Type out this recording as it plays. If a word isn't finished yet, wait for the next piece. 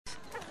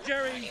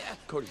Jerry.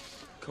 Cody.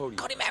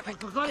 Cody Maverick.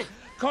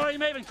 Corey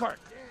Mavencourt.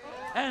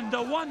 And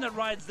the one that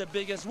rides the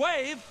biggest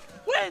wave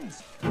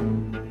wins.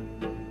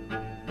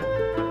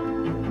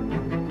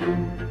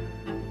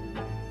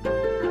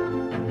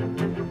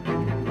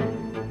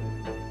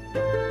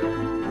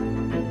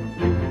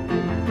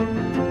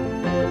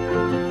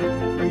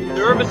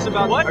 Nervous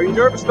about what? Are you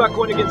nervous about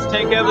going against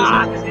Tank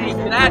Evans? Hey,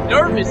 you're not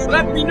nervous. What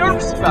have to be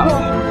nervous about?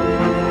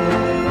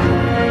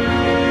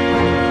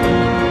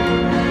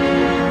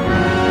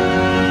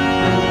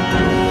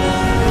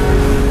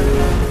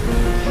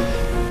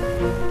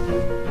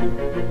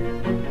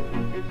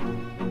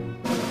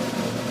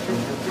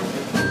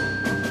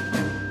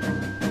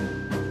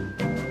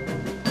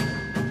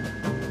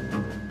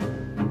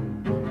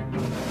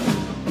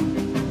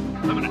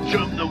 I'm gonna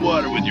jump in the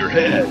water with your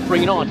head.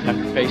 Bring it on,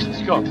 Peckerface.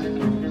 Let's go.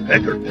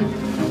 Peckerface.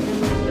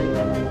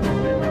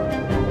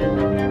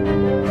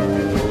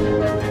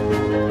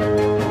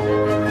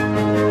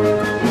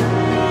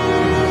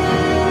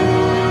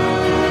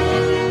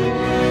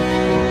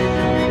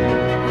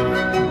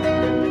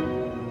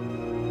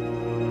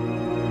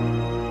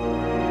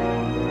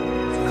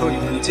 Cody,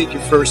 when you take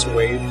your first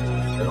wave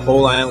and the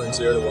whole island's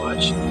there to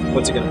watch,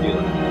 what's it going to be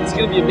like? It's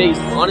going to be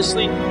amazing.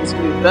 Honestly, it's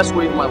going to be the best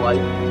wave of my life.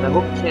 And I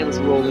hope the camera's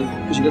rolling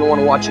because you're going to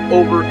want to watch it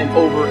over and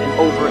over and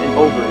over and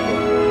over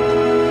again.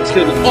 It's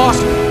going to be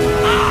awesome.